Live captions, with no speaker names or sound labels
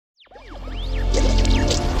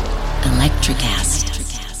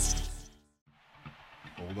Electrocast.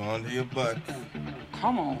 Hold on to your butt.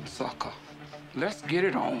 Come on, sucker. Let's get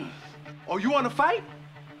it on. Oh, you want to fight?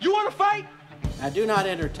 You want to fight? I do not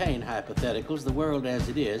entertain hypotheticals. The world as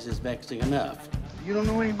it is vexing enough. You don't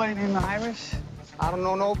know anybody named Iris? I don't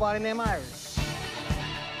know nobody named Iris.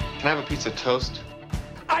 Can I have a piece of toast?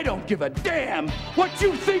 I don't give a damn what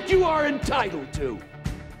you think you are entitled to.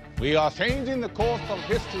 We are changing the course of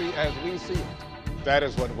history as we see it. That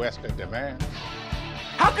is what Western demands.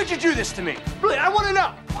 How could you do this to me? Really, I want to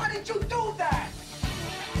know. Why did you do that?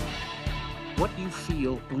 What you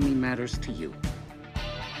feel only matters to you.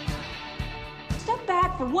 Step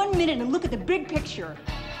back for 1 minute and look at the big picture.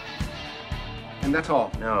 And that's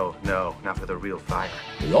all? No, not for the real fire.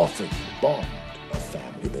 We offer you a bond, a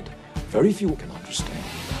family that very few can understand.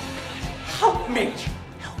 Help me.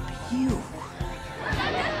 Help you.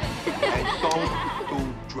 And don't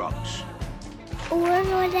do drugs. Or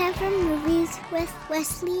whatever movies with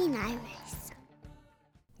Wesley and Iris.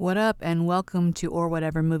 What up, and welcome to Or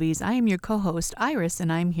Whatever Movies. I am your co-host, Iris,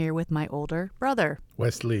 and I'm here with my older brother,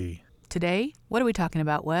 Wesley. Today, what are we talking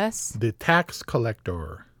about, Wes? The Tax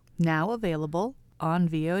Collector. Now available on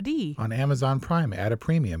VOD. On Amazon Prime at a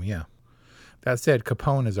premium, yeah. That said,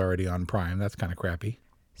 Capone is already on Prime. That's kind of crappy.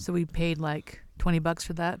 So we paid like $20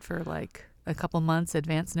 for that for like a couple months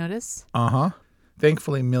advance notice? Uh-huh.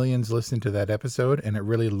 Thankfully, millions listened to that episode, and it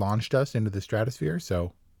really launched us into the stratosphere,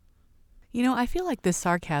 so... You know, I feel like this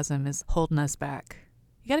sarcasm is holding us back.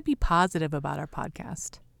 You got to be positive about our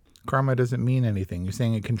podcast. Karma doesn't mean anything. You're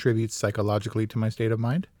saying it contributes psychologically to my state of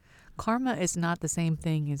mind? Karma is not the same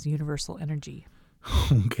thing as universal energy.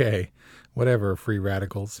 Okay. Whatever, free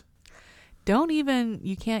radicals.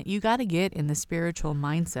 You got to get in the spiritual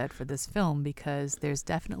mindset for this film because there's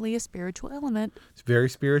definitely a spiritual element. It's very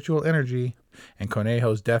spiritual energy, and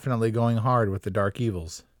Conejo's definitely going hard with the dark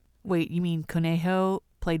evils. Wait, you mean Conejo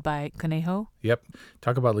played by Conejo? Yep.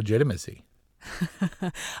 Talk about legitimacy.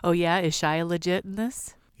 Oh yeah, is Shia legit in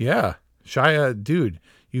this? Yeah. Shia, dude,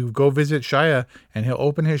 you go visit Shia, and he'll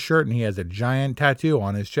open his shirt, and he has a giant tattoo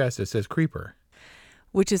on his chest that says Creeper.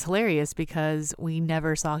 Which is hilarious because we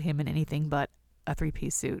never saw him in anything but a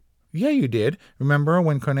three-piece suit. Yeah, you did. Remember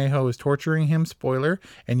when Conejo is torturing him, spoiler,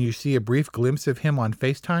 and you see a brief glimpse of him on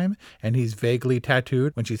FaceTime, and he's vaguely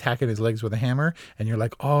tattooed when she's hacking his legs with a hammer, and you're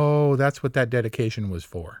like, oh, that's what that dedication was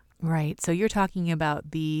for. Right. So you're talking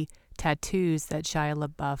about the tattoos that Shia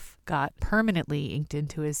LaBeouf got permanently inked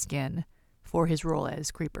into his skin for his role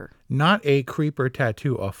as Creeper. Not a Creeper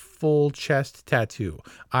tattoo, a full chest tattoo,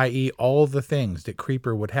 i.e. all the things that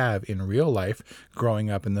Creeper would have in real life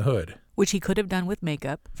growing up in the hood. Which he could have done with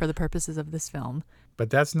makeup for the purposes of this film. But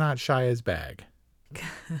that's not Shia's bag.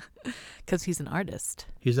 Because he's an artist.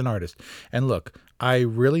 He's an artist. And look, I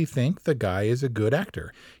really think the guy is a good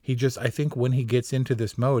actor. I think when he gets into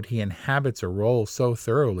this mode, he inhabits a role so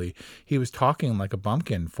thoroughly. He was talking like a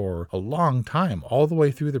bumpkin for a long time, all the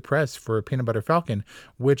way through the press for Peanut Butter Falcon,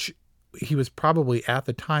 which he was probably at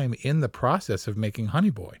the time in the process of making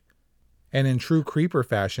Honey Boy. And in true Creeper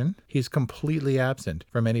fashion, he's completely absent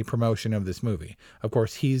from any promotion of this movie. Of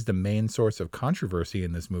course, he's the main source of controversy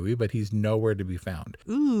in this movie, but he's nowhere to be found.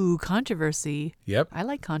 Ooh, controversy. Yep. I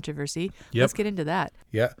like controversy. Yep. Let's get into that.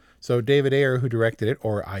 Yeah. So David Ayer, who directed it,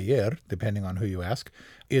 or Ayer, depending on who you ask,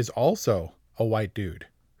 is also a white dude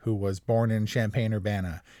who was born in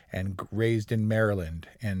Champaign-Urbana and raised in Maryland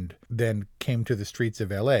and then came to the streets of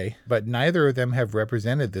LA. But neither of them have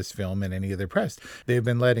represented this film in any of their press. They've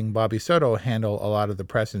been letting Bobby Soto handle a lot of the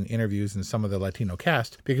press and interviews and some of the Latino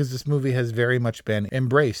cast because this movie has very much been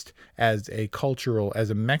embraced as a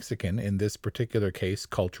Mexican, in this particular case,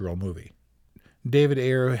 cultural movie. David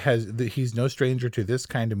Ayer he's no stranger to this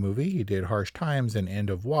kind of movie. He did Harsh Times and End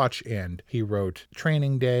of Watch, and he wrote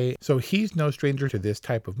Training Day. So he's no stranger to this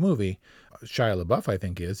type of movie. Shia LaBeouf, I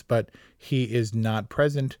think, is, but he is not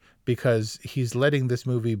present because he's letting this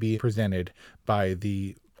movie be presented by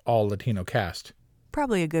the all Latino cast.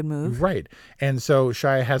 Probably a good move. Right. And so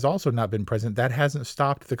Shia has also not been present. That hasn't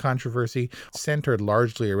stopped the controversy centered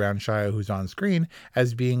largely around Shia, who's on screen,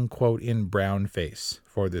 as being, quote, in brown face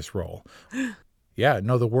for this role. Yeah,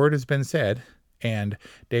 no, the word has been said, and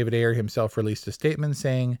David Ayer himself released a statement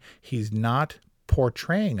saying he's not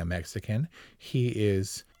portraying a Mexican. He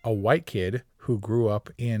is a white kid who grew up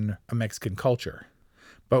in a Mexican culture.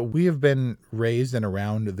 But we have been raised and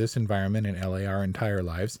around this environment in LA our entire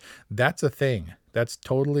lives. That's a thing. That's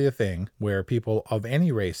totally a thing where people of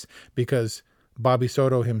any race, because Bobby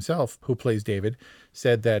Soto himself, who plays David,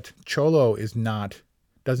 said that Cholo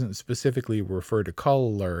doesn't specifically refer to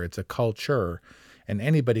color, it's a culture, and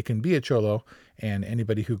anybody can be a Cholo. and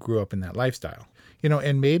anybody who grew up in that lifestyle.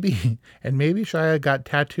 And maybe Shia got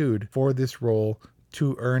tattooed for this role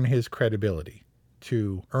to earn his credibility,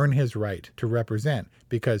 to earn his right to represent,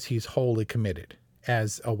 because he's wholly committed,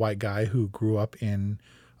 as a white guy who grew up in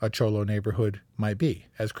a Cholo neighborhood might be,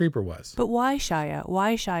 as Creeper was. But why Shia?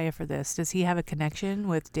 Why Shia for this? Does he have a connection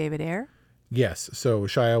with David Ayer? Yes. So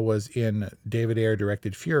Shia was in David Ayer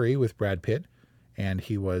directed Fury with Brad Pitt, and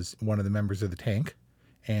he was one of the members of the Tank,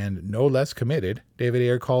 and no less committed. David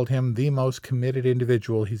Ayer called him the most committed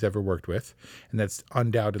individual he's ever worked with, and that's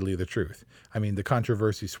undoubtedly the truth. I mean, the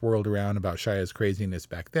controversy swirled around about Shia's craziness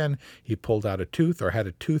back then. He pulled out a tooth, or had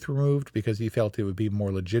a tooth removed, because he felt it would be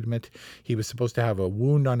more legitimate. He was supposed to have a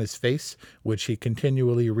wound on his face, which he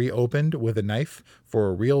continually reopened with a knife for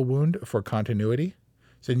a real wound for continuity.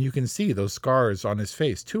 So you can see those scars on his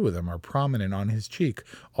face. 2 of them are prominent on his cheek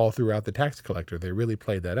all throughout The Tax Collector. They really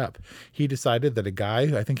played that up. He decided that a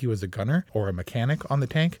guy, I think he was a gunner or a mechanic on the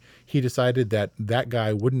tank, he decided that that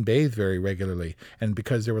guy wouldn't bathe very regularly. And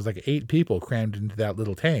because there was like 8 people crammed into that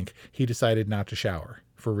little tank, he decided not to shower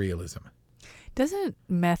for realism. Doesn't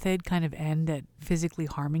method kind of end at physically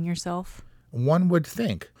harming yourself? One would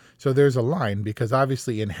think. So there's a line, because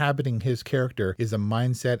obviously inhabiting his character is a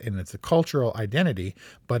mindset and it's a cultural identity,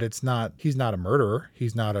 but he's not a murderer.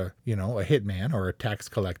 He's not a hitman or a tax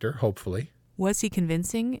collector, hopefully. Was he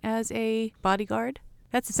convincing as a bodyguard?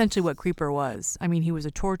 That's essentially what Creeper was. I mean, he was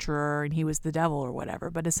a torturer and he was the devil or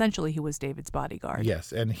whatever, but essentially he was David's bodyguard.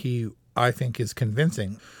 Yes, and he, I think, is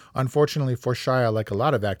convincing. Unfortunately for Shia, like a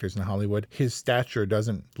lot of actors in Hollywood, his stature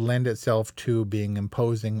doesn't lend itself to being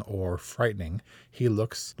imposing or frightening. He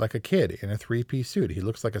looks like a kid in a 3-piece suit. He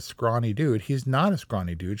looks like a scrawny dude. He's not a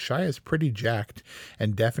scrawny dude. Shia is pretty jacked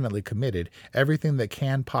and definitely committed. Everything that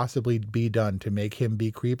can possibly be done to make him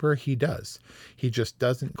be Creeper, he does. He just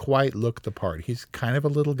doesn't quite look the part. He's kind of a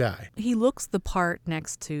little guy. He looks the part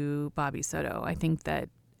next to Bobby Soto. I think that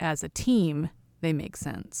as a team, they make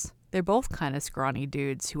sense. They're both kind of scrawny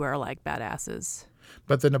dudes who are like badasses.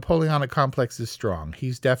 But the Napoleonic complex is strong.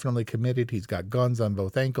 He's definitely committed. He's got guns on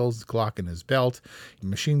both ankles, Glock in his belt,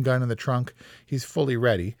 machine gun in the trunk. He's fully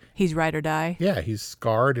ready. He's ride or die. Yeah, he's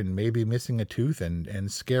scarred and maybe missing a tooth and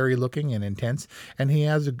scary looking and intense. And he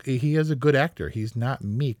is a good actor. He's not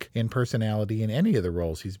meek in personality in any of the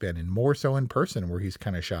roles he's been in, more so in person where he's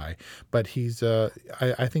kind of shy. But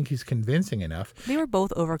I think he's convincing enough. They were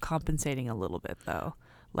both overcompensating a little bit, though.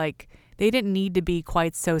 Like, they didn't need to be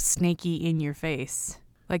quite so snaky in your face.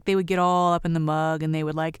 Like, they would get all up in the mug and they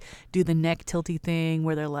would, like, do the neck tilty thing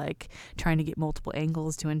where they're, like, trying to get multiple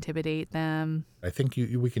angles to intimidate them. I think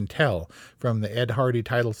we can tell from the Ed Hardy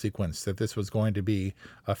title sequence that this was going to be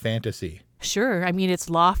a fantasy. Sure. I mean,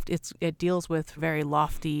 it deals with very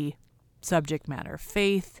lofty subject matter.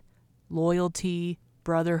 Faith, loyalty,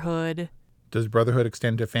 brotherhood. Does brotherhood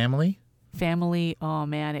extend to family? Family, oh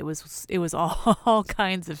man, it was all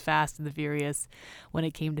kinds of Fast and the Furious when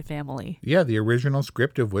it came to family. Yeah, the original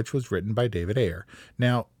script of which was written by David Ayer.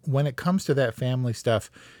 Now, when it comes to that family stuff,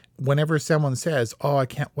 whenever someone says, "Oh, I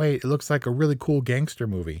can't wait, it looks like a really cool gangster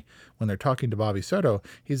movie," when they're talking to Bobby Soto,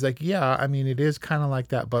 he's like, yeah, I mean, it is kind of like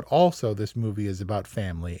that, but also this movie is about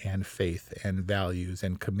family and faith and values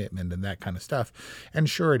and commitment and that kind of stuff. And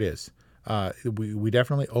sure it is. We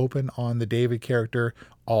definitely open on the David character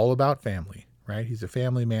all about family, right? He's a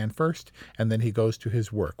family man first, and then he goes to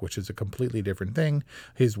his work, which is a completely different thing.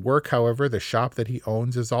 His work, however, the shop that he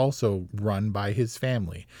owns is also run by his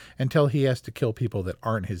family until he has to kill people that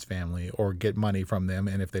aren't his family or get money from them.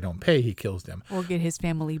 And if they don't pay, he kills them. Or get his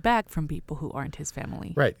family back from people who aren't his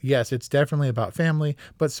family. Right. Yes, it's definitely about family,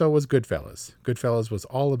 but so was Goodfellas. Goodfellas was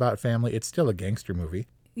all about family. It's still a gangster movie.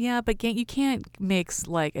 Yeah, but you can't mix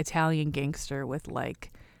like Italian gangster with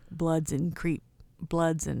like Bloods and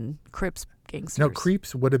Crips gangsters. No,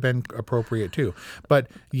 Creeps would have been appropriate too. But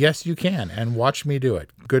yes, you can, and watch me do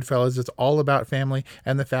it. Goodfellas is all about family,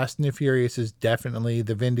 and the Fast and the Furious is definitely,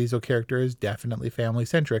 the Vin Diesel character is definitely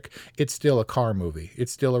family-centric. It's still a car movie.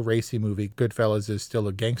 It's still a racy movie. Goodfellas is still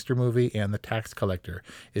a gangster movie, and The Tax Collector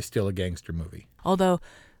is still a gangster movie. Although,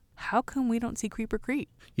 how come we don't see Creeper creep?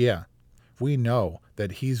 Yeah. We know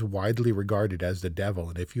that he's widely regarded as the devil.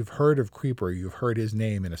 And if you've heard of Creeper, you've heard his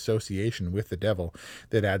name in association with the devil.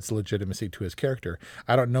 That adds legitimacy to his character.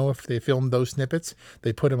 I don't know if they filmed those snippets.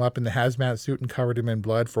 They put him up in the hazmat suit and covered him in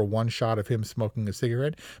blood for one shot of him smoking a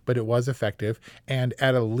cigarette, but it was effective. And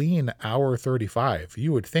at a lean hour 35,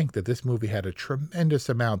 you would think that this movie had a tremendous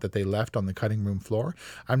amount that they left on the cutting room floor.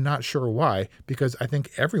 I'm not sure why, because I think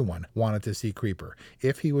everyone wanted to see Creeper.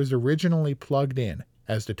 If he was originally plugged in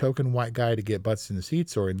as the token white guy to get butts in the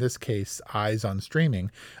seats, or in this case, eyes on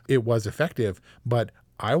streaming, it was effective. But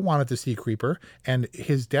I wanted to see Creeper, and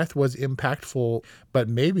his death was impactful, but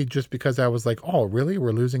maybe just because I was like, oh, really?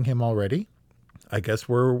 We're losing him already? I guess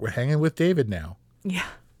we're hanging with David now. Yeah.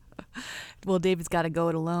 Well, David's got to go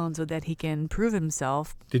it alone so that he can prove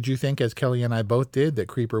himself. Did you think, as Kelly and I both did, that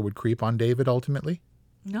Creeper would creep on David ultimately?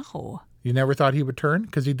 No. You never thought he would turn?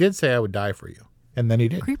 Because he did say, I would die for you. And then he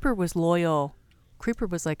did. Creeper was loyal. Creeper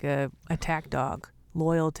was like a attack dog,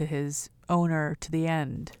 loyal to his owner to the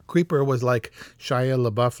end. Creeper was like Shia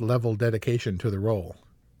LaBeouf level dedication to the role.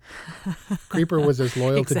 Creeper was as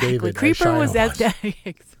loyal to David Creeper as Shia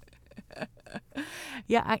was.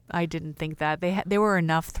 Yeah, I didn't think that. There were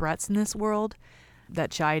enough threats in this world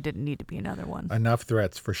that Shia didn't need to be another one. Enough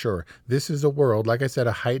threats, for sure. This is a world, like I said,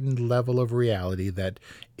 a heightened level of reality that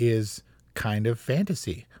is kind of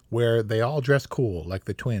fantasy, where they all dress cool, like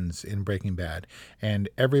the twins in Breaking Bad. And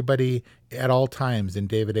everybody at all times in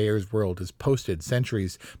David Ayer's world is posted,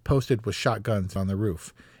 sentries posted with shotguns on the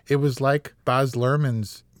roof. It was like Baz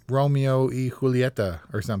Luhrmann's Romeo y Julieta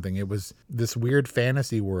or something. It was this weird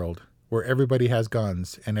fantasy world where everybody has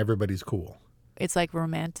guns and everybody's cool. It's like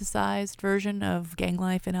romanticized version of gang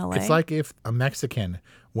life in LA. It's like if a Mexican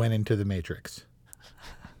went into the Matrix.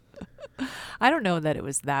 I don't know that it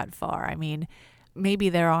was that far. I mean, maybe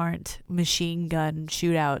there aren't machine gun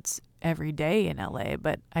shootouts every day in LA,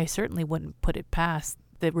 but I certainly wouldn't put it past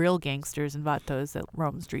the real gangsters and vatos that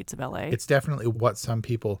roam the streets of LA. It's definitely what some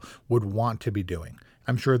people would want to be doing.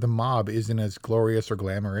 I'm sure the mob isn't as glorious or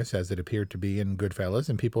glamorous as it appeared to be in Goodfellas,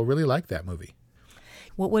 and people really like that movie.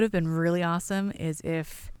 What would have been really awesome is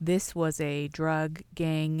if this was a drug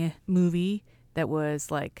gang movie that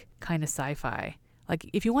was like kind of sci-fi. Like,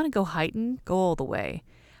 if you want to go heightened, go all the way.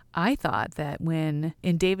 I thought that when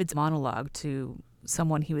in David's monologue to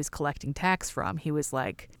someone he was collecting tax from, he was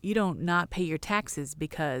like, you don't not pay your taxes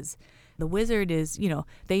because the wizard is,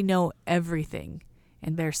 they know everything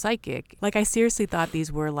and they're psychic. Like, I seriously thought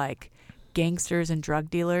these were like gangsters and drug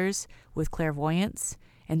dealers with clairvoyance,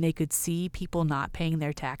 and they could see people not paying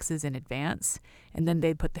their taxes in advance, and then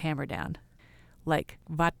they'd put the hammer down. Like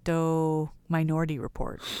Vato Minority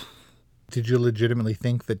Report. Did you legitimately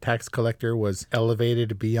think the tax collector was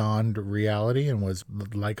elevated beyond reality and was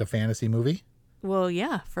like a fantasy movie? Well,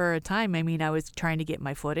 yeah, for a time. I mean, I was trying to get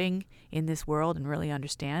my footing in this world and really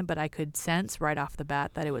understand, but I could sense right off the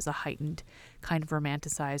bat that it was a heightened kind of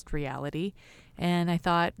romanticized reality. And I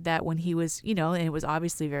thought that when he was, and it was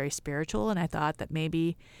obviously very spiritual, and I thought that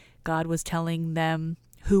maybe God was telling them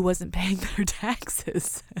who wasn't paying their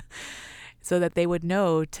taxes so that they would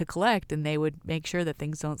know to collect and they would make sure that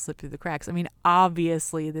things don't slip through the cracks. I mean,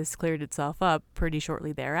 obviously this cleared itself up pretty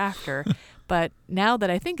shortly thereafter, but now that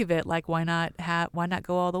I think of it, like, why not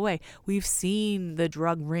go all the way? We've seen the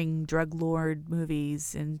drug ring, drug lord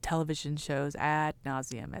movies and television shows ad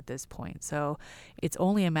nauseum at this point. So it's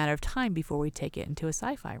only a matter of time before we take it into a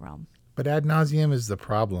sci-fi realm. But ad nauseum is the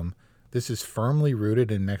problem. This is firmly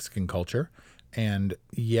rooted in Mexican culture. And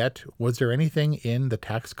yet, was there anything in The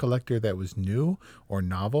Tax Collector that was new or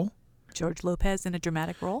novel? George Lopez in a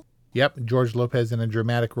dramatic role? Yep, George Lopez in a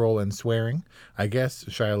dramatic role and swearing. I guess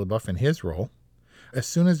Shia LaBeouf in his role. As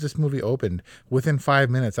soon as this movie opened, within 5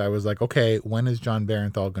 minutes, I was like, okay, when is John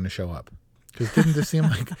Barenthal going to show up? Because didn't this seem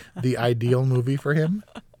like the ideal movie for him?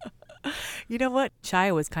 You know what?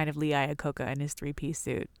 Shia was kind of Lee Iacocca in his three-piece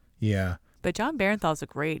suit. Yeah. But John Barenthal's a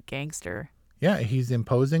great gangster. Yeah, he's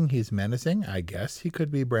imposing, he's menacing. I guess he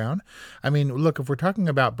could be brown. I mean, look, if we're talking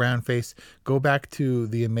about brown face, go back to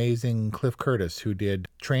the amazing Cliff Curtis, who did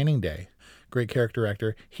Training Day. Great character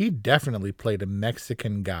actor. He definitely played a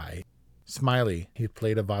Mexican guy. Smiley, he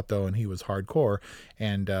played a vato and he was hardcore,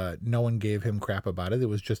 and no one gave him crap about it. It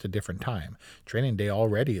was just a different time. Training Day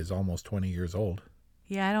already is almost 20 years old.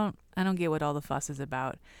 Yeah, I don't get what all the fuss is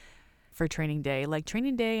about for Training Day. Like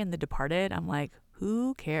Training Day and The Departed, I'm like,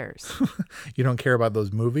 who cares? You don't care about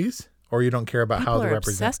those movies? Or you don't care about how they represent? People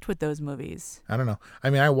are obsessed with those movies. I don't know.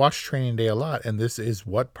 I mean, I watched Training Day a lot, and this is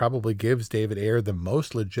what probably gives David Ayer the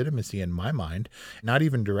most legitimacy in my mind, not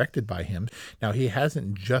even directed by him. Now, he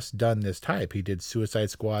hasn't just done this type. He did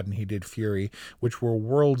Suicide Squad and he did Fury, which were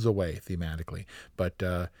worlds away thematically. But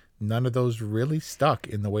none of those really stuck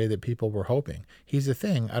in the way that people were hoping. He's a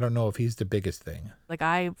thing. I don't know if he's the biggest thing. Like,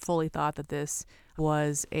 I fully thought that this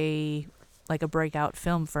was a breakout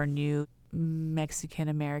film for new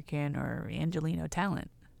Mexican-American or Angelino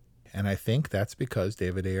talent. And I think that's because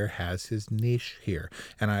David Ayer has his niche here.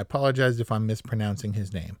 And I apologize if I'm mispronouncing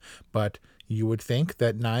his name. But You would think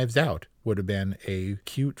that Knives Out would have been a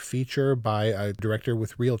cute feature by a director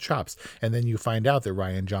with real chops. And then you find out that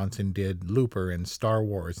Rian Johnson did Looper and Star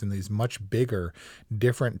Wars and these much bigger,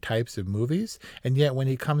 different types of movies. And yet when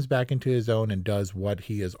he comes back into his own and does what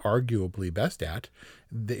he is arguably best at,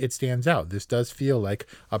 it stands out. This does feel like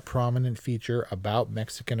a prominent feature about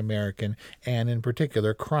Mexican-American and in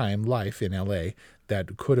particular crime life in LA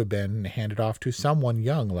that could have been handed off to someone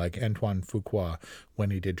young like Antoine Fuqua when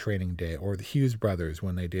he did Training Day, or the Hughes brothers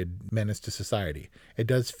when they did Menace to Society. It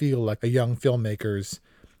does feel like a young filmmaker's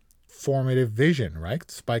formative vision, right?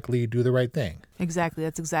 Spike Lee, Do the Right Thing. Exactly.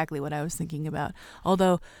 That's exactly what I was thinking about.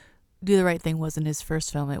 Although Do the Right Thing wasn't his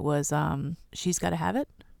first film. It was She's Gotta Have It.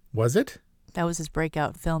 Was it? That was his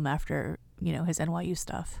breakout film after, his NYU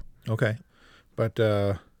stuff. Okay. But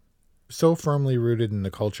so firmly rooted in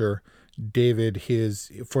the culture, David,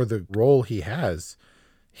 for the role he has,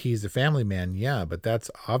 he's a family man, yeah, but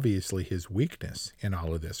that's obviously his weakness in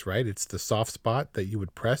all of this, right? It's the soft spot that you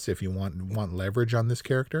would press if you want leverage on this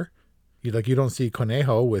character. You don't see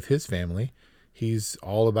Conejo with his family. He's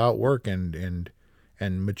all about work and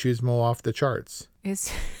machismo off the charts.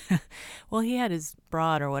 Well, he had his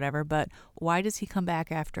broad or whatever, but why does he come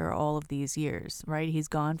back after all of these years, right? He's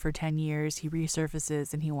gone for 10 years, he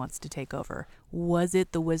resurfaces, and he wants to take over. Was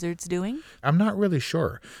it the Wizard's doing? I'm not really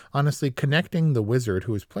sure. Honestly, connecting the Wizard,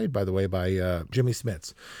 who was played, by the way, by Jimmy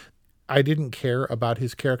Smits, I didn't care about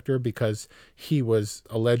his character because he was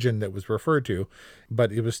a legend that was referred to,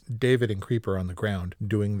 but it was David and Creeper on the ground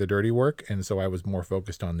doing the dirty work, and so I was more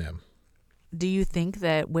focused on them. Do you think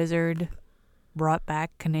that Wizard brought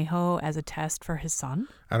back Conejo as a test for his son?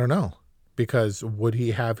 I don't know, because would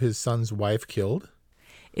he have his son's wife killed?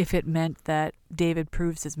 If it meant that David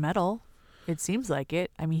proves his mettle, it seems like it.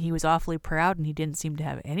 I mean, he was awfully proud and he didn't seem to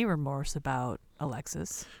have any remorse about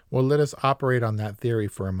Alexis. Well, let us operate on that theory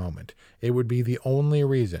for a moment. It would be the only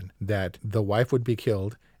reason that the wife would be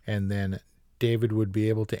killed and then David would be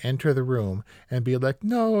able to enter the room and be like,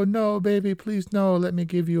 no, baby, please, no, let me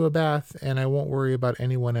give you a bath and I won't worry about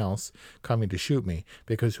anyone else coming to shoot me,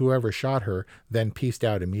 because whoever shot her then pieced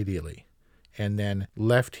out immediately and then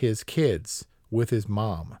left his kids with his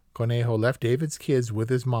mom. Conejo left David's kids with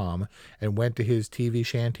his mom and went to his TV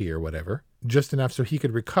shanty or whatever, just enough so he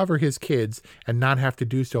could recover his kids and not have to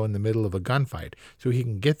do so in the middle of a gunfight, so he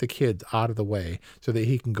can get the kids out of the way so that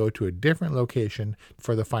he can go to a different location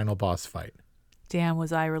for the final boss fight. Damn,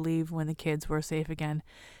 was I relieved when the kids were safe again.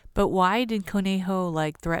 But why did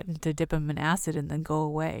Conejo threaten to dip him in acid and then go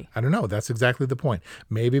away? I don't know. That's exactly the point.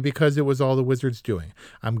 Maybe because it was all the Wizard's doing.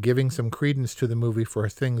 I'm giving some credence to the movie for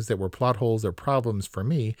things that were plot holes or problems for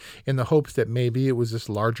me, in the hopes that maybe it was this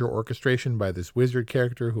larger orchestration by this Wizard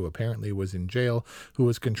character who apparently was in jail, who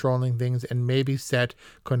was controlling things, and maybe set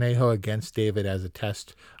Conejo against David as a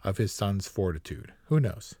test of his son's fortitude. Who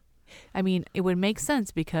knows? I mean, it would make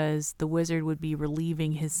sense because the Wizard would be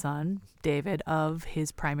relieving his son, David, of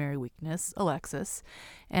his primary weakness, Alexis,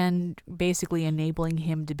 and basically enabling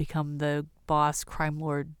him to become the boss, crime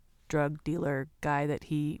lord, drug dealer guy that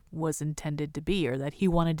he was intended to be, or that he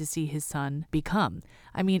wanted to see his son become.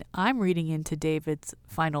 I mean, I'm reading into David's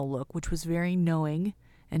final look, which was very knowing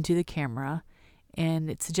and to the camera, and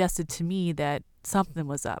it suggested to me that something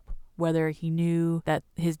was up. Whether he knew that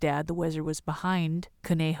his dad, the Wizard, was behind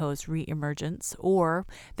Conejo's re-emergence, or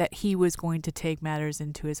that he was going to take matters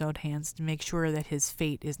into his own hands to make sure that his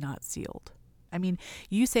fate is not sealed. I mean,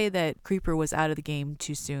 you say that Creeper was out of the game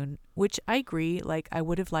too soon, which I agree. I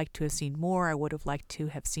would have liked to have seen more. I would have liked to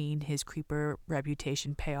have seen his Creeper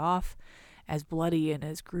reputation pay off. As bloody and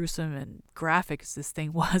as gruesome and graphic as this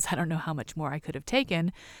thing was, I don't know how much more I could have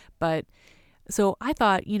taken, but... So I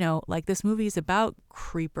thought, this movie is about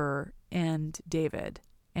Creeper and David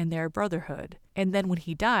and their brotherhood. And then when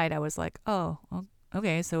he died, I was like, oh,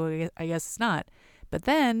 okay, so I guess it's not. But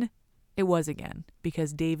then it was again,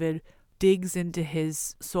 because David digs into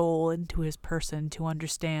his soul, into his person to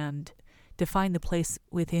understand, to find the place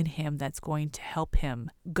within him that's going to help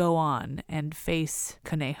him go on and face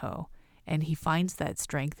Conejo. And he finds that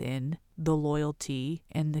strength in the loyalty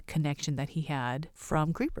and the connection that he had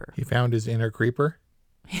from Creeper. He found his inner Creeper?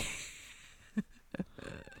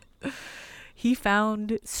 He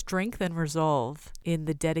found strength and resolve in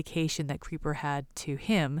the dedication that Creeper had to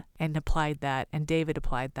him, and David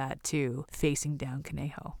applied that to facing down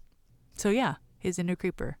Conejo. So yeah, his inner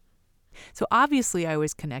Creeper. So obviously I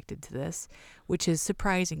was connected to this, which is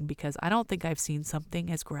surprising because I don't think I've seen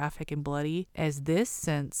something as graphic and bloody as this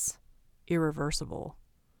since Irreversible,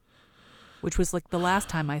 which was the last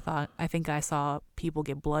time I think I saw people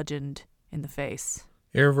get bludgeoned in the face.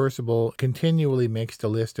 Irreversible continually makes the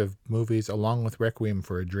list of movies, along with Requiem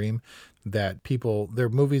for a Dream, that they're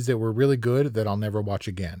movies that were really good that I'll never watch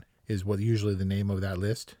again, is what usually the name of that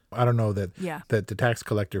list. I don't know that The Tax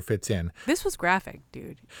Collector fits in. This was graphic,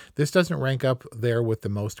 dude. This doesn't rank up there with the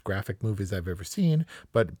most graphic movies I've ever seen,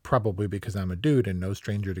 but probably because I'm a dude and no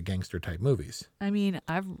stranger to gangster type movies. I mean,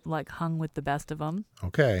 I've hung with the best of them.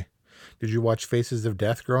 Okay. Did you watch Faces of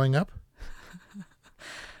Death growing up?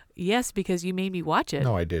 Yes, because you made me watch it.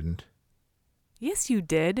 No, I didn't. Yes, you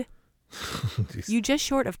did. You just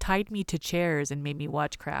short of tied me to chairs and made me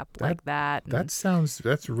watch crap like that. That's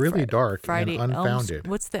really dark Friday, and unfounded.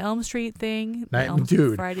 What's the Elm Street thing?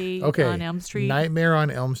 Friday on Elm Street? Nightmare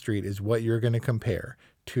on Elm Street is what you're going to compare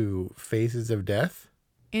to Faces of Death?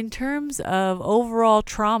 In terms of overall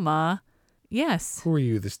trauma, yes. Who are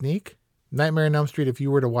you, the sneak? Nightmare on Elm Street, if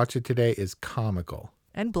you were to watch it today, is comical.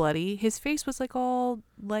 And bloody. His face was all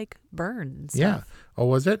burned and stuff. Yeah. Oh,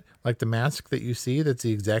 was it? Like the mask that you see that's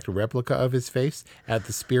the exact replica of his face at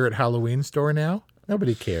the Spirit Halloween store now?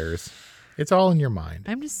 Nobody cares. It's all in your mind.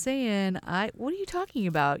 I'm just saying, what are you talking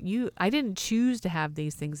about? I didn't choose to have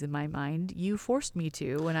these things in my mind. You forced me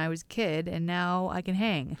to when I was a kid, and now I can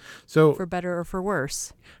hang. So, for better or for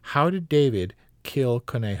worse. How did David kill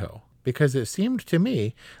Conejo? Because it seemed to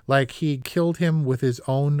me like he killed him with his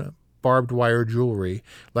own barbed wire jewelry,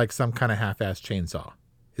 like some kind of half-assed chainsaw.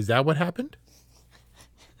 Is that what happened?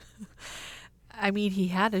 I mean, he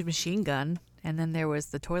had a machine gun, and then there was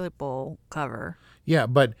the toilet bowl cover. Yeah,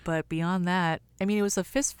 but beyond that, I mean, it was a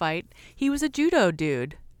fist fight. He was a judo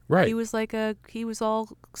dude. Right. He was all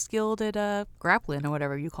skilled at grappling or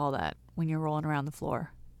whatever you call that when you're rolling around the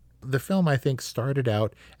floor. The film, I think, started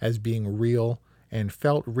out as being real and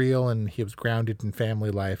felt real, and he was grounded in family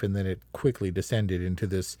life, and then it quickly descended into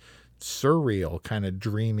this surreal kind of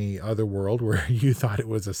dreamy other world where you thought it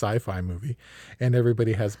was a sci-fi movie and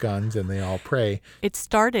everybody has guns and they all pray. It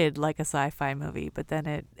started like a sci-fi movie, but then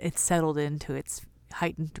it settled into its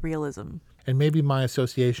heightened realism. And maybe my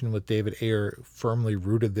association with David Ayer firmly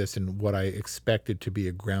rooted this in what I expected to be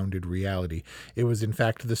a grounded reality. It was, in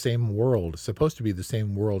fact, the same world, supposed to be the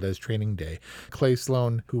same world as Training Day. Clay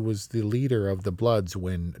Sloan, who was the leader of the Bloods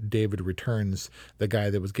when David returns, the guy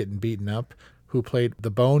that was getting beaten up, who played the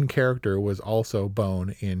Bone character, was also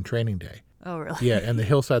Bone in Training Day. Oh, really? Yeah, and the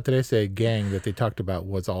Hillside Today gang that they talked about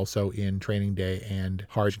was also in Training Day and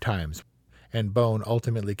Hard Times. And Bone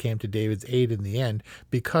ultimately came to David's aid in the end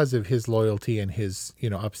because of his loyalty and his,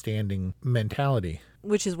 upstanding mentality.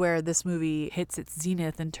 Which is where this movie hits its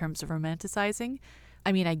zenith in terms of romanticizing.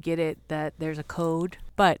 I mean, I get it that there's a code,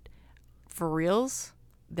 but for reals,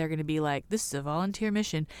 they're going to be like, this is a volunteer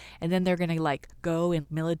mission. And then they're going to go in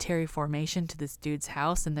military formation to this dude's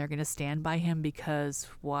house and they're going to stand by him because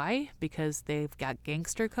why? Because they've got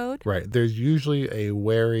gangster code? Right. There's usually a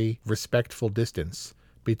wary, respectful distance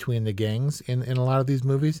between the gangs in a lot of these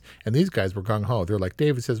movies. And these guys were gung-ho. They're like,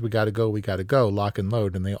 David says we got to go, lock and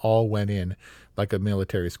load. And they all went in like a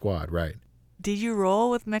military squad, right? Did you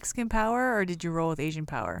roll with Mexican power or did you roll with Asian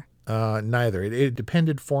power? Neither. It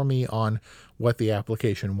depended for me on what the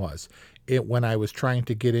application was. When I was trying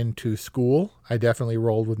to get into school, I definitely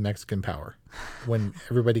rolled with Mexican power. When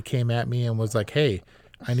everybody came at me and was like, hey,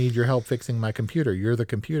 I need your help fixing my computer. You're the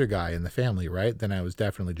computer guy in the family, right? Then I was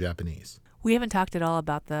definitely Japanese. We haven't talked at all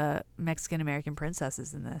about the Mexican-American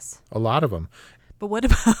princesses in this. A lot of them. But what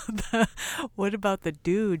about the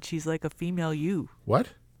dude? She's like a female you. What?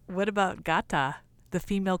 What about Gata, the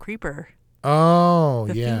female creeper? Oh,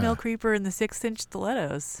 the yeah. female creeper in the 6-inch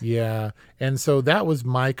stilettos. Yeah. And so that was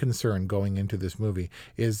my concern going into this movie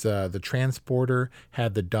is the transporter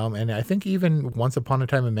had the dumb, and I think even Once Upon a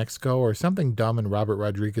Time in Mexico or something dumb and Robert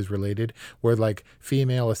Rodriguez related where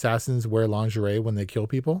female assassins wear lingerie when they kill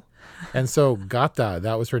people. And so Gata,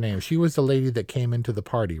 that was her name. She was the lady that came into the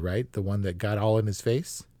party, right? The one that got all in his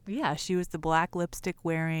face. Yeah, she was the black lipstick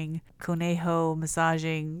wearing, conejo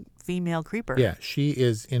massaging female creeper. Yeah, she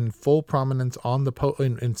is in full prominence on the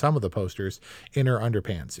in some of the posters in her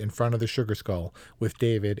underpants in front of the Sugar Skull with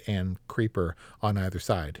David and Creeper on either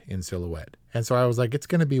side in silhouette. And so I was like, it's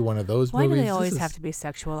going to be one of those movies. Why do they always have to be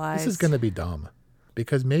sexualized? This is going to be dumb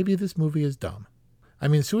because maybe this movie is dumb. I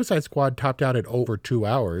mean, Suicide Squad topped out at over 2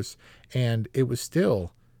 hours and it was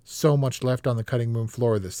still so much left on the cutting room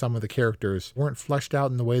floor that some of the characters weren't fleshed out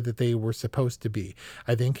in the way that they were supposed to be.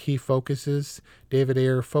 I think David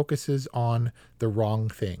Ayer focuses on the wrong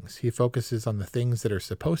things. He focuses on the things that are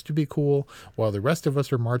supposed to be cool while the rest of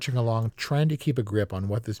us are marching along trying to keep a grip on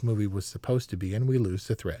what this movie was supposed to be, and we lose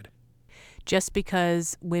the thread. Just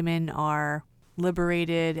because women are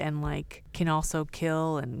liberated and can also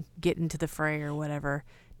kill and get into the fray or whatever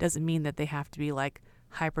doesn't mean that they have to be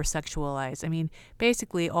hypersexualized. I mean,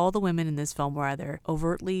 basically all the women in this film were either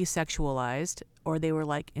overtly sexualized or they were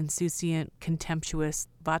like insouciant, contemptuous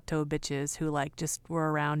vato bitches who like just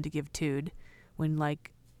were around to give tood when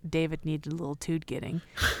like David needed a little tood getting.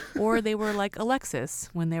 Or they were like Alexis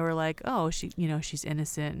when they were like, oh, she's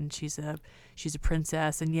innocent and she's a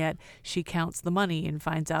princess, and yet she counts the money and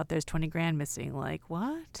finds out there's 20 grand missing. Like,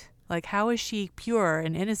 what? Like, how is she pure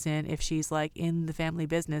and innocent if she's like in the family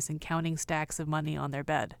business and counting stacks of money on their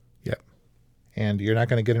bed? Yep. And you're not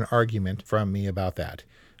going to get an argument from me about that.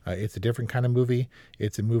 It's a different kind of movie.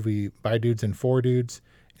 It's a movie by dudes and for dudes,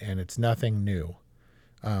 and it's nothing new.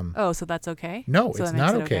 So that's okay? No, so it's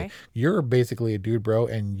not okay. You're basically a dude, bro,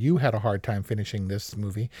 and you had a hard time finishing this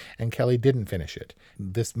movie, and Kelly didn't finish it.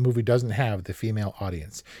 This movie doesn't have the female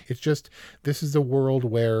audience. It's just, this is a world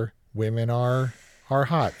where women are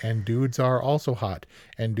hot, and dudes are also hot,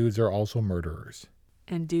 and dudes are also murderers.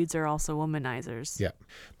 And dudes are also womanizers. Yeah.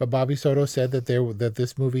 But Bobby Soto said that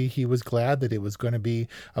this movie, he was glad that it was going to be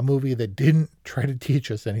a movie that didn't try to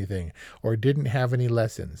teach us anything or didn't have any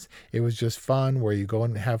lessons. It was just fun where you go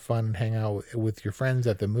and have fun and hang out with your friends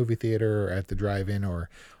at the movie theater or at the drive-in or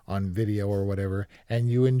on video or whatever,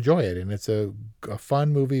 and you enjoy it. And it's a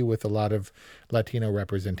fun movie with a lot of Latino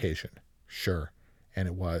representation. Sure. And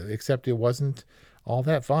it was, except it wasn't all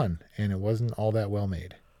that fun and it wasn't all that well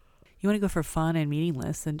made. You want to go for fun and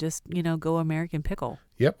meaningless and just, go American Pickle.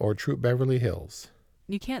 Yep, or Troop Beverly Hills.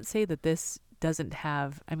 You can't say that this doesn't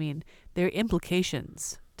have, there are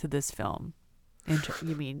implications to this film.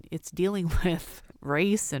 It's dealing with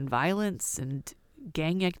race and violence and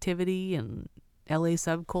gang activity and LA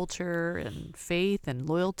subculture and faith and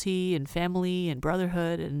loyalty and family and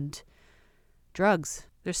brotherhood and drugs.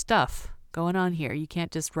 There's stuff going on here. You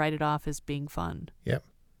can't just write it off as being fun. Yep.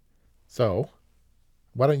 So,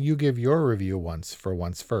 why don't you give your review once for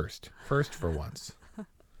once first? First for once.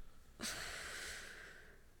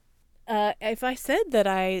 If I said that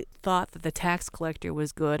I thought that The Tax Collector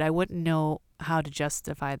was good, I wouldn't know how to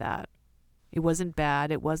justify that. It wasn't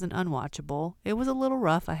bad. It wasn't unwatchable. It was a little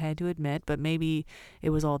rough, I had to admit, but maybe it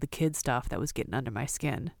was all the kid stuff that was getting under my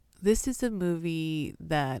skin. This is a movie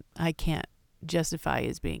that I can't justify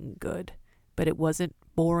as being good, but it wasn't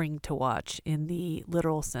boring to watch in the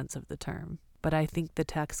literal sense of the term. But I think The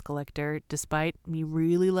Tax Collector, despite me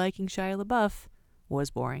really liking Shia LaBeouf,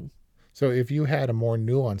 was boring. So if you had a more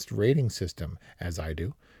nuanced rating system, as I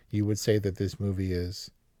do, you would say that this movie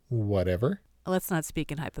is whatever? Let's not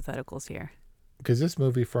speak in hypotheticals here. Because this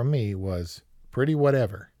movie, for me, was pretty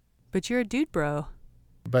whatever. But you're a dude, bro.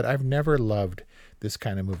 But I've never loved this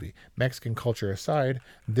kind of movie. Mexican culture aside,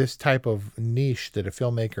 this type of niche that a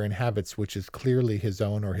filmmaker inhabits, which is clearly his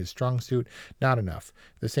own or his strong suit, not enough.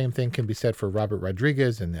 The same thing can be said for Robert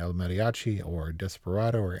Rodriguez and El Mariachi or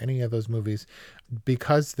Desperado or any of those movies.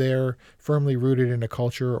 Because they're firmly rooted in a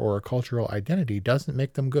culture or a cultural identity doesn't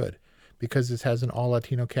make them good. Because this has an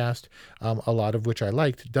all-Latino cast, a lot of which I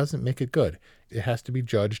liked, doesn't make it good. It has to be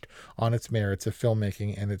judged on its merits of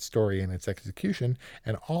filmmaking and its story and its execution,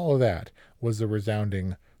 and all of that was a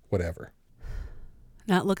resounding whatever.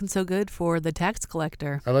 Not looking so good for The Tax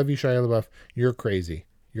Collector. I love you, Shia LaBeouf. You're crazy.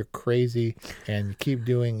 You're crazy, and keep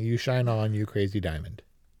doing, you shine on, you crazy diamond.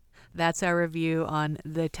 That's our review on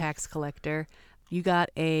The Tax Collector. You got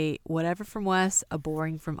a whatever from Wes, a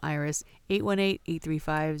boring from Iris.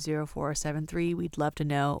 818-835-0473. We'd love to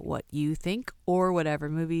know what you think, or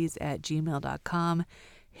whatevermovies@gmail.com.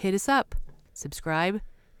 Hit us up. Subscribe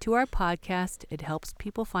to our podcast. It helps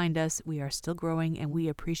people find us. We are still growing, and we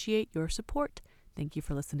appreciate your support. Thank you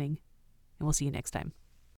for listening, and we'll see you next time.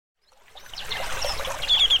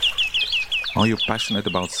 Are you passionate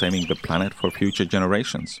about saving the planet for future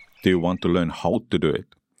generations? Do you want to learn how to do it?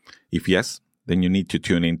 If yes, then you need to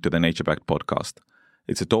tune in to the Nature Backed podcast.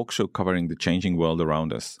 It's a talk show covering the changing world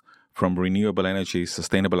around us, from renewable energy,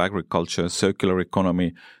 sustainable agriculture, circular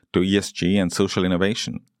economy, to ESG and social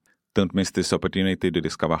innovation. Don't miss this opportunity to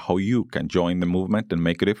discover how you can join the movement and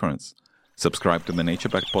make a difference. Subscribe to the Nature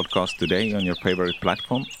Backed podcast today on your favorite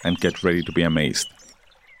platform and get ready to be amazed.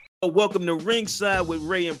 Welcome to Ringside with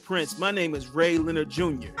Ray and Prince. My name is Ray Leonard Jr.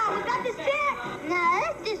 Oh, is that the set? No,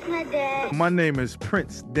 that's just my dad. My name is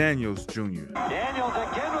Prince Daniels Jr. Daniels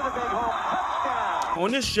again with a big home touchdown.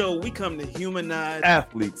 On this show, we come to humanize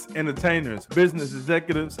athletes, entertainers, business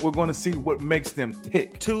executives. We're going to see what makes them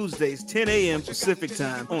tick. Tuesdays, 10 a.m. Pacific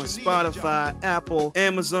time on Spotify, Apple,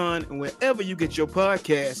 Amazon, and wherever you get your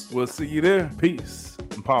podcasts. We'll see you there. Peace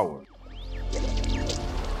and power.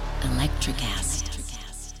 Electricast.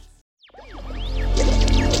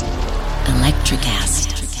 Electricast.